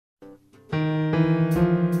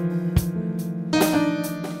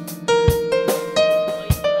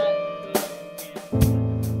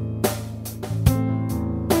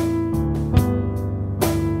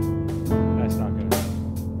That's not good.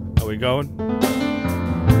 Are we going?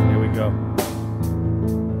 Here we go.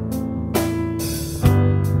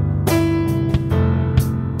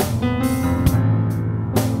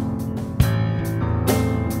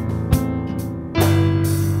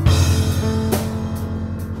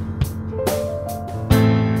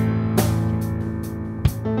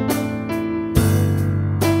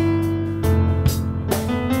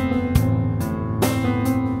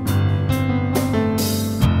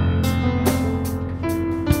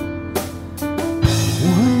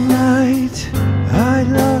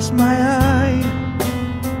 My eye,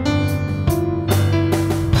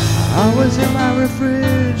 I was in my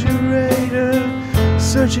refrigerator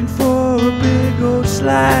searching for a big old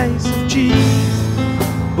slice of cheese,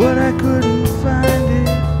 but I couldn't find it.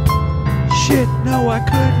 Shit, no, I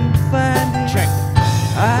couldn't find it. Check.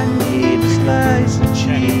 I need a slice of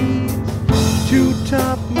cheese to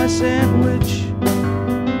top my sandwich.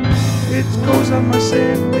 It goes on my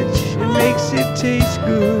sandwich, it makes it taste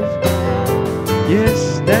good.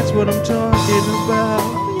 Yes, that's what I'm talking about.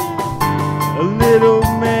 A little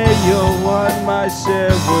mayo on my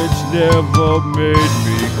sandwich never made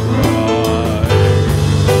me cry.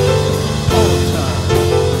 All the time.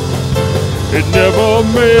 It never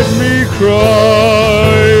made me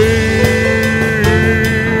cry.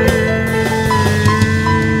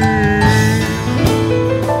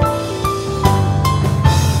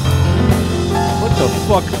 What the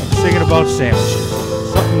fuck? I'm singing about sandwiches.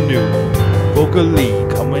 Something new. Vocally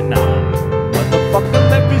coming on. Motherfucker,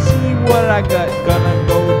 let me see what I got. Gonna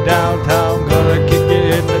go downtown, gonna kick it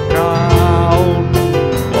in the ground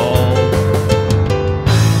ball.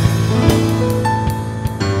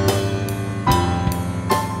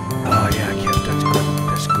 Oh yeah, Kev, that's good.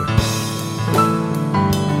 That's good.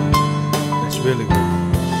 That's really good.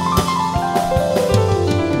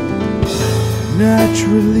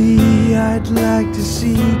 Naturally, I'd like to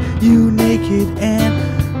see you naked and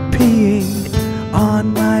peeing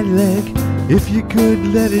on my leg. If you could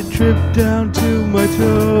let it drip down to my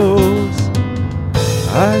toes.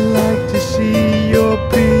 I like to see your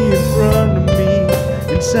pee in front of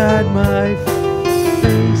me, inside my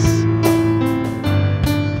face,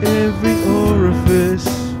 every orifice.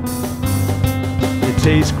 It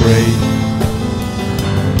tastes great.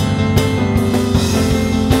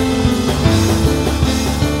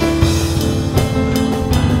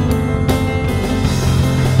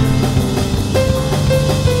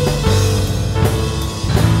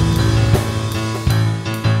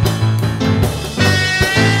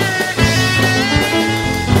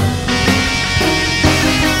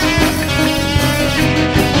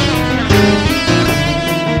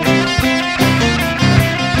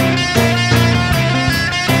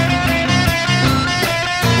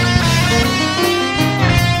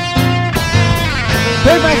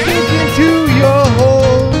 Put my feet into your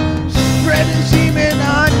hole, spreading semen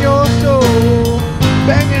on your soul,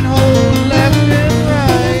 banging holes left and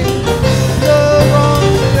right. The wrong,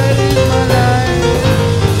 that is my life.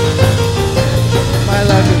 My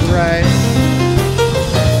life is right.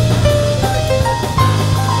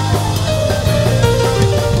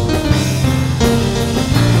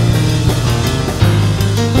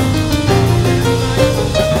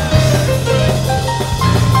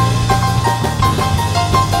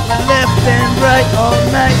 Right all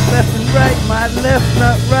night, left and right, my left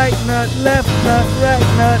nut, right nut, left nut, right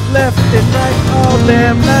nut, left and right, all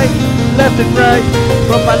damn night, left and right,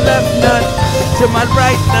 from my left nut to my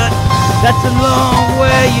right nut. That's a long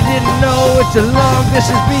way, you didn't know it's a long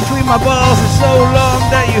distance between my balls. It's so long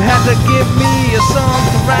that you had to give me a song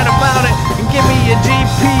to write about it and give me a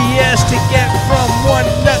GPS to get from one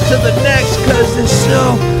nut to the next, cause it's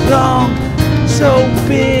so long, so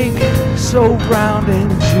big, so round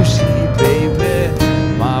and juicy, baby.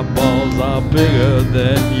 My balls are bigger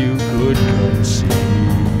than you could conceive.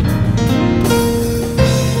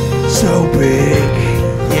 So big,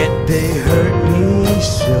 yet they hurt me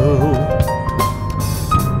so.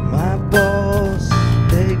 My balls,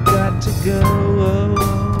 they got to go.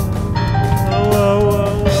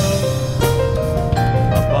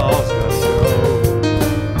 My balls gotta go.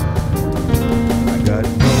 I got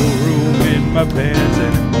no room in my pants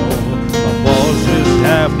anymore. My balls just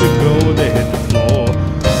have to go, they hit the floor.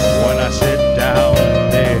 When I sit down,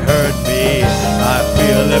 they hurt me. I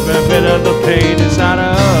feel every bit of the pain inside of